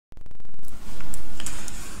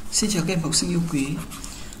Xin chào các em học sinh yêu quý.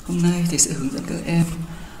 Hôm nay thầy sẽ hướng dẫn các em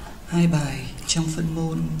hai bài trong phân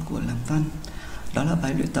môn của làm văn. Đó là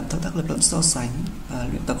bài luyện tập thao tác lập luận so sánh và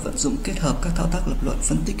luyện tập vận dụng kết hợp các thao tác lập luận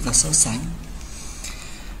phân tích và so sánh.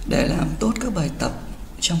 Để làm tốt các bài tập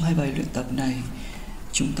trong hai bài luyện tập này,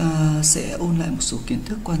 chúng ta sẽ ôn lại một số kiến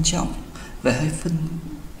thức quan trọng về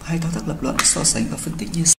hai thao tác lập luận so sánh và phân tích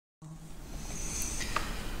như sau.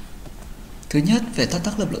 Thứ nhất, về thao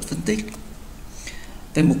tác lập luận phân tích.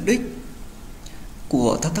 Về mục đích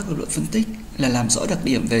của thao tác lập luận phân tích là làm rõ đặc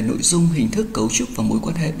điểm về nội dung, hình thức, cấu trúc và mối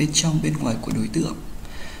quan hệ bên trong bên ngoài của đối tượng.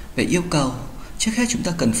 Về yêu cầu, trước hết chúng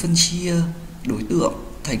ta cần phân chia đối tượng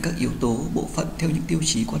thành các yếu tố, bộ phận theo những tiêu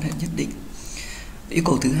chí quan hệ nhất định. Yêu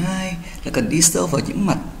cầu thứ hai là cần đi sâu vào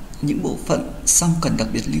những bộ phận, song cần đặc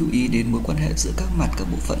biệt lưu ý đến mối quan hệ giữa các mặt các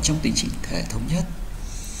bộ phận trong tính chỉnh thể thống nhất.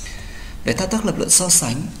 Về thao tác lập luận so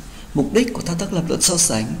sánh, mục đích của thao tác lập luận so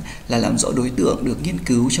sánh là làm rõ đối tượng được nghiên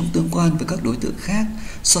cứu trong tương quan với các đối tượng khác,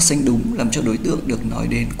 so sánh đúng, làm cho đối tượng được nói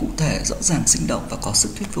đến cụ thể, rõ ràng, sinh động và có sức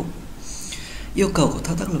thuyết phục. Yêu cầu của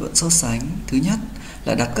thao tác lập luận so sánh, thứ nhất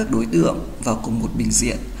là đặt các đối tượng vào cùng một bình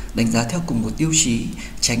diện, đánh giá theo cùng một tiêu chí,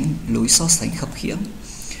 tránh lối so sánh khập khiễng.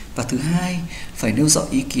 Và thứ hai, phải nêu rõ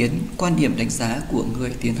ý kiến, quan điểm đánh giá của người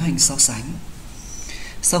tiến hành so sánh.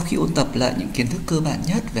 Sau khi ôn tập lại những kiến thức cơ bản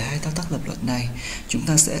nhất về hai thao tác lập luận này, chúng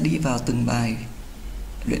ta sẽ đi vào từng bài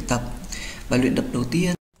luyện tập. Bài luyện tập đầu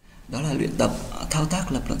tiên đó là luyện tập thao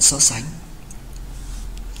tác lập luận so sánh.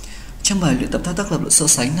 Trong bài luyện tập thao tác lập luận so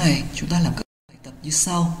sánh này, chúng ta làm các bài tập như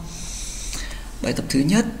sau. Bài tập thứ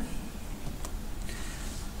nhất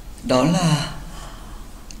đó là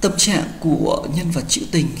tâm trạng của nhân vật trữ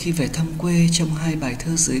tình khi về thăm quê trong hai bài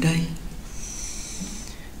thơ dưới đây.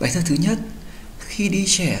 Bài thơ thứ nhất: khi đi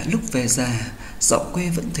trẻ lúc về già, giọng quê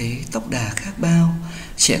vẫn thế, tóc đà khác bao.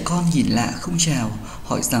 Trẻ con nhìn lạ không chào,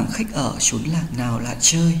 hỏi rằng khách ở chốn lạc nào lại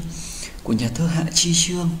chơi, của nhà thơ Tri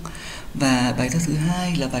Chương. Và bài thơ thứ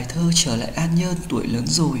hai là bài thơ Trở lại An Nhơn tuổi lớn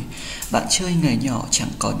rồi, bạn chơi ngày nhỏ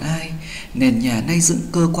chẳng còn ai, nền nhà nay dựng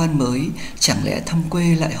cơ quan mới, chẳng lẽ thăm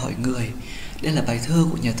quê lại hỏi người. Đây là bài thơ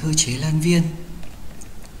của nhà thơ Chế Lan Viên.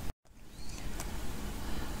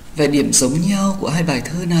 Về điểm giống nhau của hai bài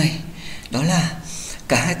thơ này, đó là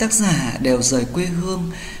cả hai tác giả đều rời quê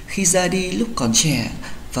hương khi ra đi lúc còn trẻ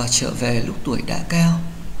và trở về lúc tuổi đã cao.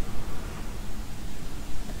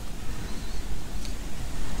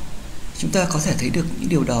 Chúng ta có thể thấy được những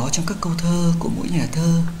điều đó trong các câu thơ của mỗi nhà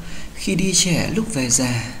thơ. Khi đi trẻ lúc về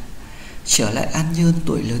già, trở lại An Nhơn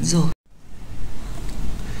tuổi lớn rồi.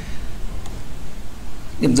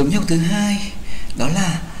 Điểm giống nhau thứ hai đó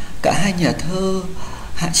là cả hai nhà thơ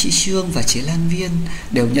Tri Chương và Chế Lan Viên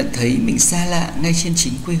đều nhận thấy mình xa lạ ngay trên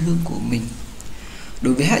chính quê hương của mình.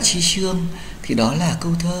 Đối với Tri Chương thì đó là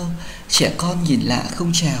câu thơ Trẻ con nhìn lạ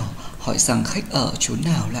không chào, hỏi rằng khách ở chốn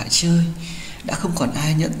nào lại chơi. Đã không còn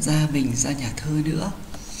ai nhận ra mình ra nhà thơ nữa.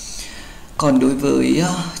 Còn đối với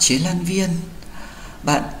Chế Lan Viên,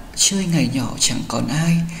 bạn chơi ngày nhỏ chẳng còn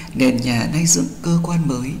ai, nền nhà nay dựng cơ quan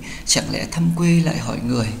mới, chẳng lẽ thăm quê lại hỏi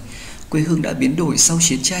người. Quê hương đã biến đổi sau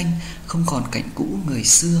chiến tranh, không còn cảnh cũ người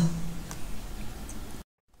xưa.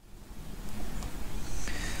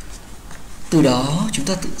 Từ đó chúng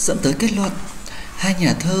ta tự dẫn tới kết luận hai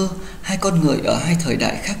nhà thơ, hai con người ở hai thời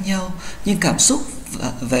đại khác nhau, nhưng cảm xúc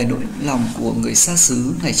về nỗi lòng của người xa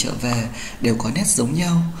xứ ngày trở về đều có nét giống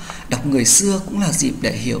nhau. Đọc người xưa cũng là dịp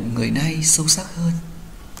để hiểu người nay sâu sắc hơn.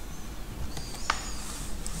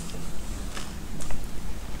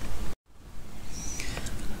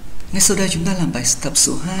 Ngay sau đây chúng ta làm bài tập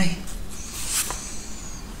số 2.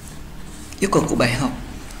 Yêu cầu của bài học: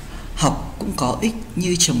 học cũng có ích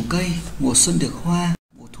như trồng cây, mùa xuân được hoa,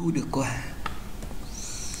 mùa thu được quả.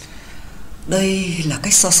 Đây là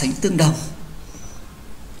cách so sánh tương đồng.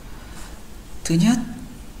 Thứ nhất,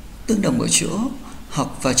 tương đồng ở chỗ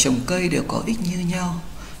học và trồng cây đều có ích như nhau.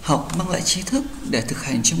 Học mang lại tri thức để thực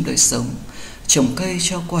hành trong đời sống. Trồng cây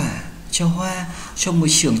cho quả, cho hoa, cho môi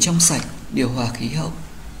trường trong sạch, điều hòa khí hậu.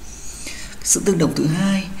 Sự tương đồng thứ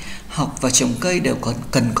hai, học và trồng cây đều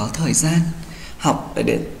cần có thời gian. Học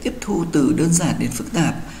để tiếp thu từ đơn giản đến phức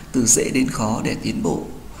tạp, từ dễ đến khó để tiến bộ.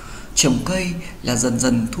 Trồng cây là dần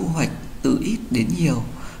dần thu hoạch từ ít đến nhiều,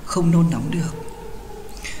 không nôn nóng được.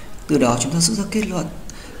 Từ đó chúng ta rút ra kết luận,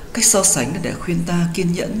 cách so sánh là để khuyên ta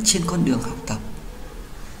kiên nhẫn trên con đường học tập.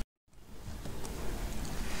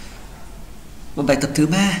 Và bài tập thứ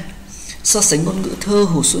 3, so sánh ngôn ngữ thơ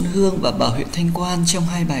Hồ Xuân Hương và Bà huyện Thanh Quan trong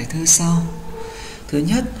hai bài thơ sau. Thứ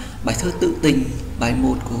nhất, bài thơ Tự Tình, bài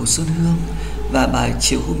 1 của Hồ Xuân Hương và bài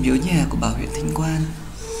Chiều hôm nhớ nhà của Bà huyện Thanh Quan.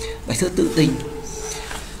 Bài thơ Tự Tình: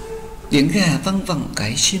 tiếng gà văng vẳng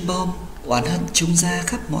cái trên bom, oán hận trung ra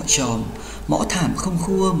khắp mọi tròm, mõ thảm không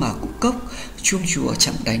khua mà cũng cốc, chuông chùa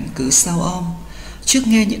chẳng đánh cứ sao om. Trước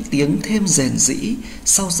nghe những tiếng thêm rền rĩ,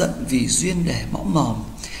 sau giận vì duyên để mõ mòm.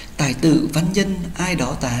 Tài tử văn nhân ai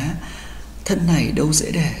đó tá, thân này đâu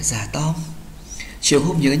dễ để giả tom. Chiều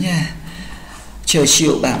hôm nhớ nhà, trời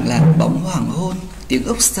chiều bảng lạc bóng hoàng hôn, tiếng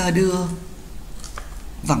ốc xa đưa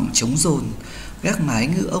vẳng trống rồn. Gác mái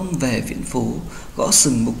ngư ông về viễn phố, gõ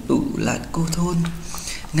sừng mục tụ lại cô thôn.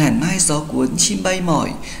 Ngàn mai gió cuốn chim bay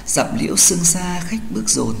mỏi, dặm liễu sương xa khách bước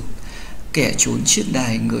dồn. Kẻ trốn trước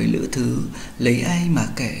đài người lữ thứ, lấy ai mà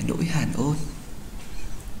kể nỗi hàn ôn.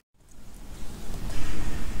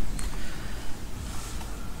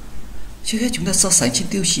 Trước hết chúng ta so sánh trên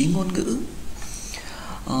tiêu chí ngôn ngữ.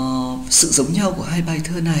 Sự giống nhau của hai bài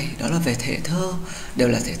thơ này đó là về thể thơ, đều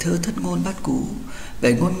là thể thơ thất ngôn bát cú.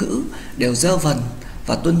 Về ngôn ngữ đều gieo vần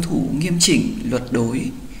và tuân thủ nghiêm chỉnh luật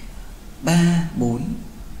đối 3, 4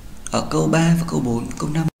 ở câu 3 và câu 4, câu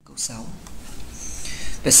 5, câu 6.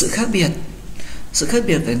 Về sự khác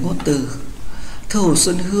biệt về ngôn từ, thơ Hồ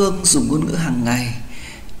Xuân Hương dùng ngôn ngữ hàng ngày,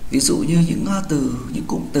 ví dụ như những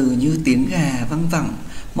cụm từ như tiếng gà văng vẳng,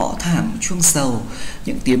 mõ thảm, chuông sầu,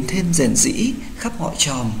 những tiếng thêm rền rĩ khắp mọi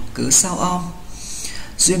tròm cứ sao om,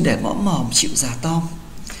 duyên để mõ mòm chịu già tom.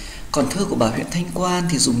 Còn thơ của bà huyện Thanh Quan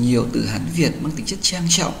thì dùng nhiều từ Hán Việt mang tính chất trang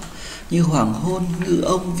trọng như hoàng hôn, ngư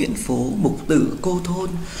ông, viễn phố, mục tử, cô thôn,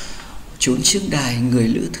 trốn trương đài, người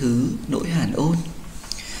lữ thứ, nỗi hàn ôn.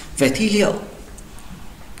 Về thi liệu,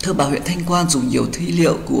 thơ bà huyện Thanh Quan dùng nhiều thi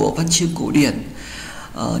liệu của văn chương cổ điển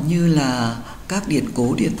như là các điển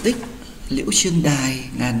cố điển tích, liễu trương đài,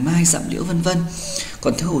 ngàn mai dặm liễu vân vân.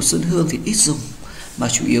 Còn thơ Hồ Xuân Hương thì ít dùng, mà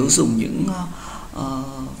chủ yếu dùng những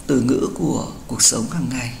từ ngữ của cuộc sống hàng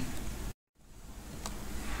ngày.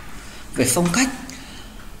 Về phong cách,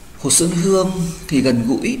 Hồ Xuân Hương thì gần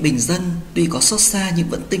gũi, bình dân, tuy có xót xa nhưng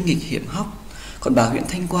vẫn tinh nghịch hiểm hóc. Còn bà huyện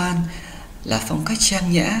Thanh Quan là phong cách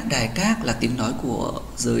trang nhã, đài các, là tiếng nói của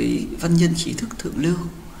giới văn nhân trí thức thượng lưu.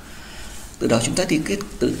 Từ đó chúng ta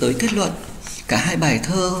tới kết luận cả hai bài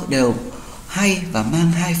thơ đều hay và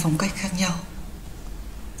mang hai phong cách khác nhau.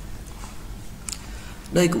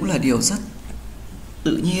 Đây cũng là điều rất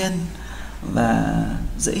tự nhiên và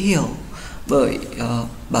dễ hiểu, bởi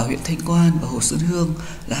bà huyện Thanh Quan và Hồ Xuân Hương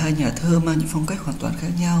là hai nhà thơ mang những phong cách hoàn toàn khác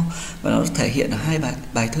nhau, và nó thể hiện ở hai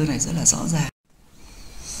bài thơ này rất là rõ ràng.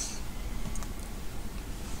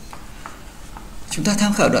 Chúng ta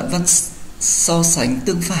tham khảo đoạn văn so sánh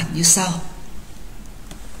tương phản như sau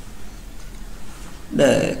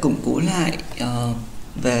để củng cố lại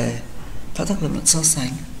về thao tác lập luận so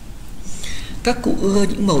sánh. Các cụ ưa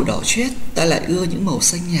những màu đỏ chét, ta lại ưa những màu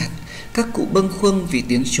xanh nhạt. Các cụ bâng khuâng vì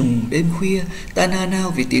tiếng trùng đêm khuya, ta nao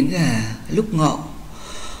nao vì tiếng gà lúc ngọ.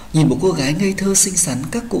 Nhìn một cô gái ngây thơ xinh xắn,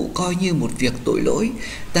 các cụ coi như một việc tội lỗi,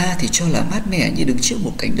 ta thì cho là mát mẻ như đứng trước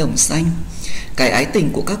một cánh đồng xanh. Cái ái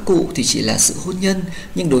tình của các cụ thì chỉ là sự hôn nhân,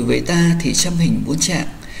 nhưng đối với ta thì trăm hình muôn trạng.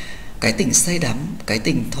 Cái tình say đắm, cái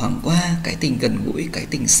tình thoáng qua, cái tình gần gũi, cái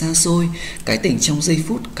tình xa xôi, cái tình trong giây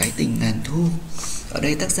phút, cái tình ngàn thu. Ở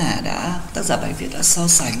đây tác giả bài viết đã so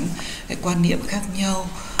sánh cái quan niệm khác nhau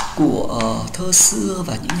của thơ xưa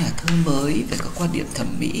và những nhà thơ mới về các quan điểm thẩm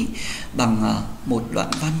mỹ bằng một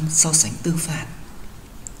đoạn văn so sánh tương phản.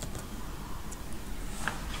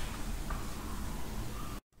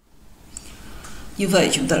 Như vậy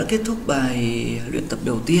chúng ta đã kết thúc bài luyện tập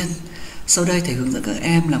đầu tiên. Sau đây thầy hướng dẫn các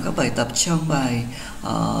em làm các bài tập trong bài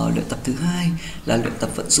luyện tập thứ hai là luyện tập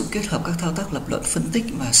vận dụng kết hợp các thao tác lập luận, phân tích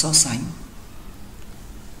và so sánh.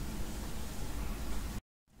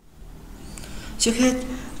 Trước hết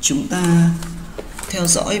chúng ta theo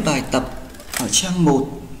dõi bài tập ở trang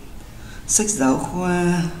 1 sách giáo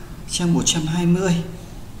khoa trang 120.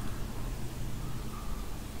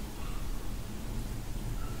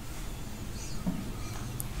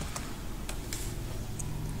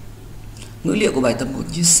 Ngữ liệu của bài tập 1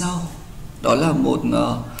 như sau. Đó là một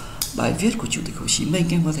bài viết của Chủ tịch Hồ Chí Minh,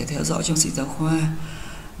 em có thể theo dõi trong sách giáo khoa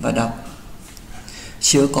và đọc.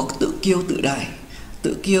 Chớ có tự kiêu tự đại.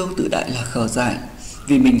 Tự kiêu tự đại là khờ dại,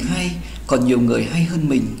 vì mình hay còn nhiều người hay hơn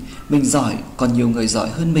mình giỏi còn nhiều người giỏi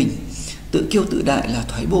hơn mình. Tự kiêu tự đại là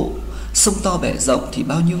thoái bộ. Sông to bể rộng thì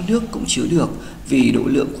bao nhiêu nước cũng chứa được, vì độ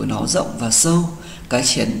lượng của nó rộng và sâu. Cái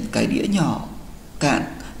chén cái đĩa nhỏ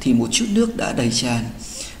cạn thì một chút nước đã đầy tràn,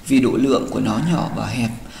 vì độ lượng của nó nhỏ và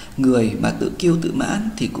hẹp. Người mà tự kiêu tự mãn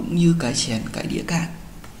thì cũng như cái chén cái đĩa cạn.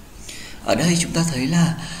 Ở đây chúng ta thấy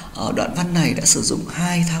là đoạn văn này đã sử dụng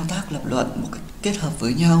hai thao tác lập luận một cách kết hợp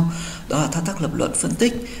với nhau, đó là thao tác lập luận phân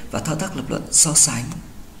tích và thao tác lập luận so sánh.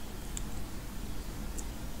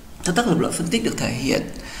 Thao tác lập luận phân tích được thể hiện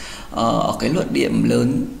ở cái luận điểm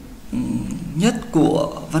lớn nhất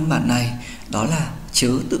của văn bản này, đó là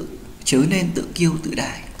chớ nên tự kiêu tự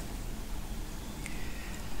đại.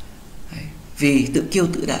 Đấy, vì tự kiêu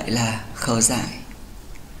tự đại là khờ dại.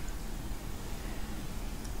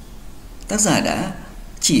 Tác giả đã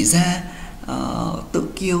chỉ ra tự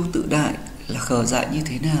kiêu tự đại là khờ dại như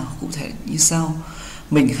thế nào, cụ thể như sau: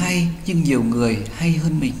 mình hay nhưng nhiều người hay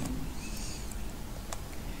hơn mình.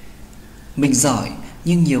 Mình giỏi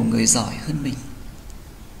nhưng nhiều người giỏi hơn mình.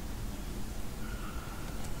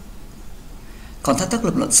 Còn thao tác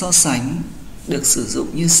lập luận so sánh được sử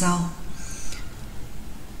dụng như sau.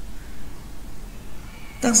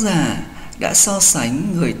 Tác giả đã so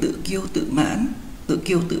sánh người tự kiêu tự mãn, tự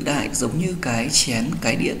kiêu tự đại giống như cái chén,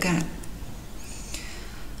 cái đĩa cạn.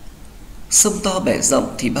 Sông to bể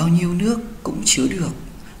rộng thì bao nhiêu nước cũng chứa được,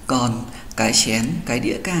 còn cái chén, cái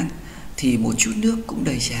đĩa cạn thì một chút nước cũng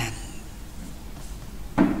đầy tràn.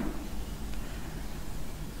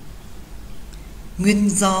 Nguyên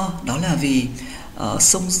do đó là vì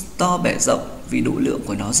sông to bể rộng vì độ lượng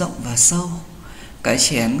của nó rộng và sâu. Cái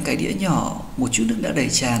chén, cái đĩa nhỏ, một chút nước đã đầy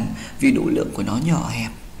tràn vì độ lượng của nó nhỏ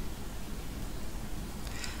hẹp.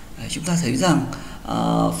 Đấy, chúng ta thấy rằng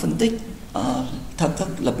phân tích, thao tác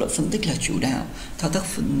lập luận phân tích là chủ đạo, thao tác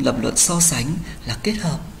lập luận so sánh là kết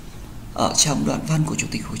hợp ở trong đoạn văn của Chủ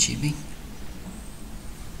tịch Hồ Chí Minh.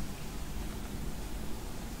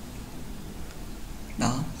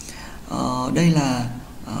 Đó, đây là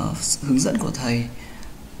hướng dẫn của thầy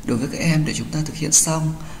đối với các em để chúng ta thực hiện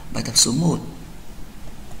xong bài tập số 1.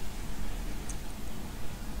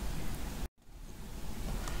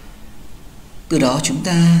 Từ đó chúng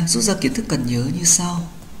ta rút ra kiến thức cần nhớ như sau.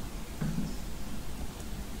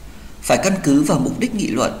 Phải căn cứ vào mục đích nghị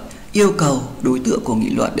luận, yêu cầu, đối tượng của nghị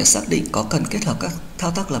luận để xác định có cần kết hợp các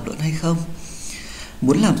thao tác lập luận hay không.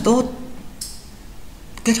 Muốn làm tốt,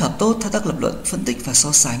 kết hợp tốt thao tác lập luận, phân tích và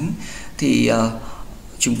so sánh thì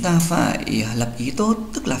chúng ta phải lập ý tốt,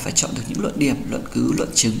 tức là phải chọn được những luận điểm, luận cứ, luận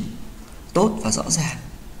chứng tốt và rõ ràng,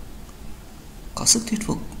 có sức thuyết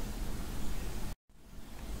phục.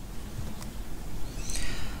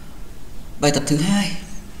 Bài tập thứ 2.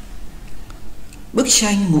 Bức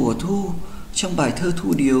tranh mùa thu trong bài thơ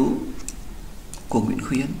Thu Điếu của Nguyễn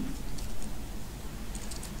Khuyến.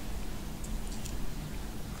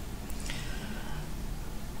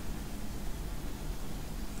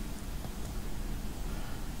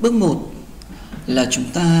 Bước 1 là chúng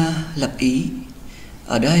ta lập ý.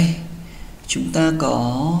 Ở đây chúng ta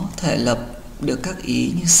có thể lập được các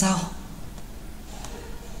ý như sau.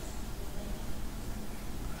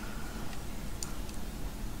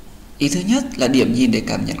 Ý thứ nhất là điểm nhìn để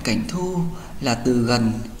cảm nhận cảnh thu là từ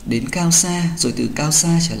gần đến cao xa, rồi từ cao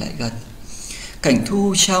xa trở lại gần. Cảnh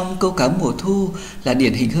thu trong câu cá mùa thu là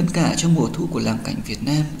điển hình hơn cả trong mùa thu của làng cảnh Việt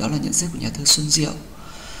Nam. Đó là nhận xét của nhà thơ Xuân Diệu.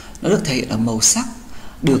 Nó được thể hiện ở màu sắc,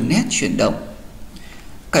 đường nét chuyển động.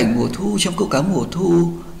 Cảnh mùa thu trong câu cá mùa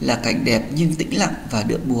thu là cảnh đẹp nhưng tĩnh lặng và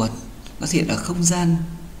đượm buồn. Nó thể hiện ở không gian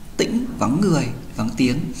tĩnh, vắng người, vắng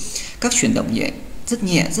tiếng. Các chuyển động nhẹ,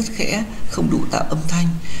 rất khẽ, không đủ tạo âm thanh.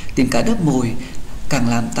 Tiếng cá đớp mồi càng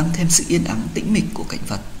làm tăng thêm sự yên ắng tĩnh mịch của cảnh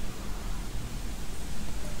vật.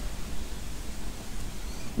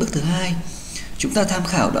 Bước thứ 2, chúng ta tham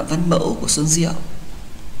khảo đoạn văn mẫu của Xuân Diệu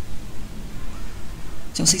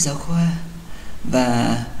trong sách giáo khoa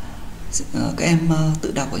và các em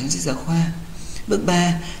tự đọc ở trong sách giáo khoa. Bước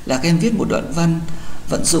 3 là các em viết một đoạn văn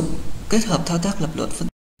vận dụng kết hợp thao tác lập luận, phân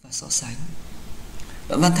tích và so sánh.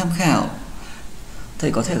 Đoạn văn tham khảo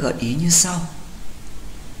thầy có thể gợi ý như sau.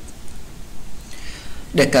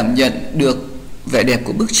 Để cảm nhận được vẻ đẹp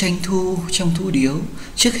của bức tranh thu trong Thu Điếu,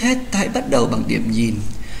 trước hết ta hãy bắt đầu bằng điểm nhìn,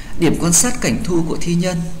 điểm quan sát cảnh thu của thi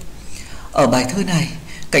nhân. Ở bài thơ này,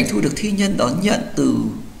 cảnh thu được thi nhân đón nhận từ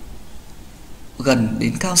gần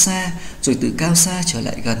đến cao xa, rồi từ cao xa trở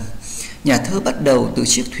lại gần. Nhà thơ bắt đầu từ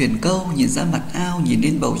chiếc thuyền câu, nhìn ra mặt ao, nhìn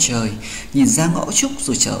lên bầu trời, nhìn ra ngõ trúc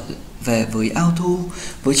rồi trở về với ao thu,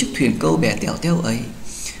 với chiếc thuyền câu bé tẻo teo ấy.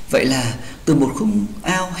 Vậy là từ một khung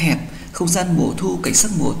ao hẹp, không gian mùa thu, cảnh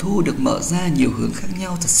sắc mùa thu được mở ra nhiều hướng khác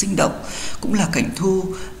nhau thật sinh động, cũng là cảnh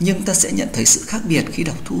thu, nhưng ta sẽ nhận thấy sự khác biệt khi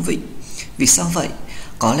đọc Thu Vịnh. Vì sao vậy?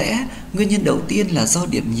 Có lẽ nguyên nhân đầu tiên là do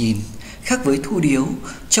điểm nhìn. Khác với Thu Điếu,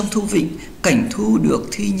 trong Thu Vịnh, cảnh thu được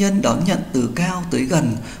thi nhân đón nhận từ cao tới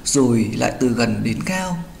gần, rồi lại từ gần đến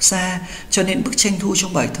cao, xa, cho nên bức tranh thu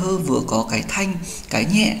trong bài thơ vừa có cái thanh, cái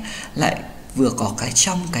nhẹ, lại vừa có cái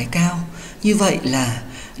trong, cái cao. Như vậy là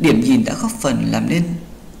điểm nhìn đã góp phần làm nên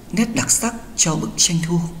nét đặc sắc cho bức tranh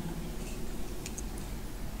thu.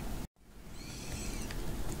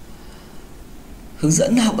 Hướng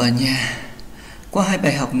dẫn học ở nhà. Qua 2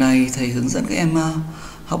 bài học này, thầy hướng dẫn các em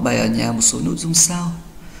học bài ở nhà một số nội dung sau.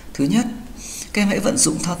 Thứ nhất, Các em hãy vận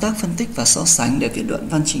dụng thao tác phân tích và so sánh để viết đoạn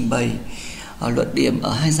văn trình bày luận điểm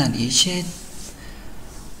ở hai dàn ý trên.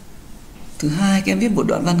 Thứ hai, các em viết một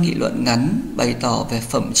đoạn văn nghị luận ngắn bày tỏ về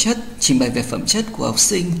phẩm chất, trình bày về phẩm chất của học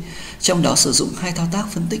sinh, trong đó sử dụng hai thao tác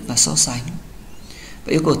phân tích và so sánh.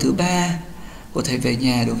 Và yêu cầu thứ ba của thầy về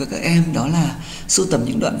nhà đối với các em đó là sưu tầm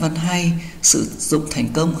những đoạn văn hay, sử dụng thành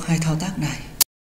công hai thao tác này.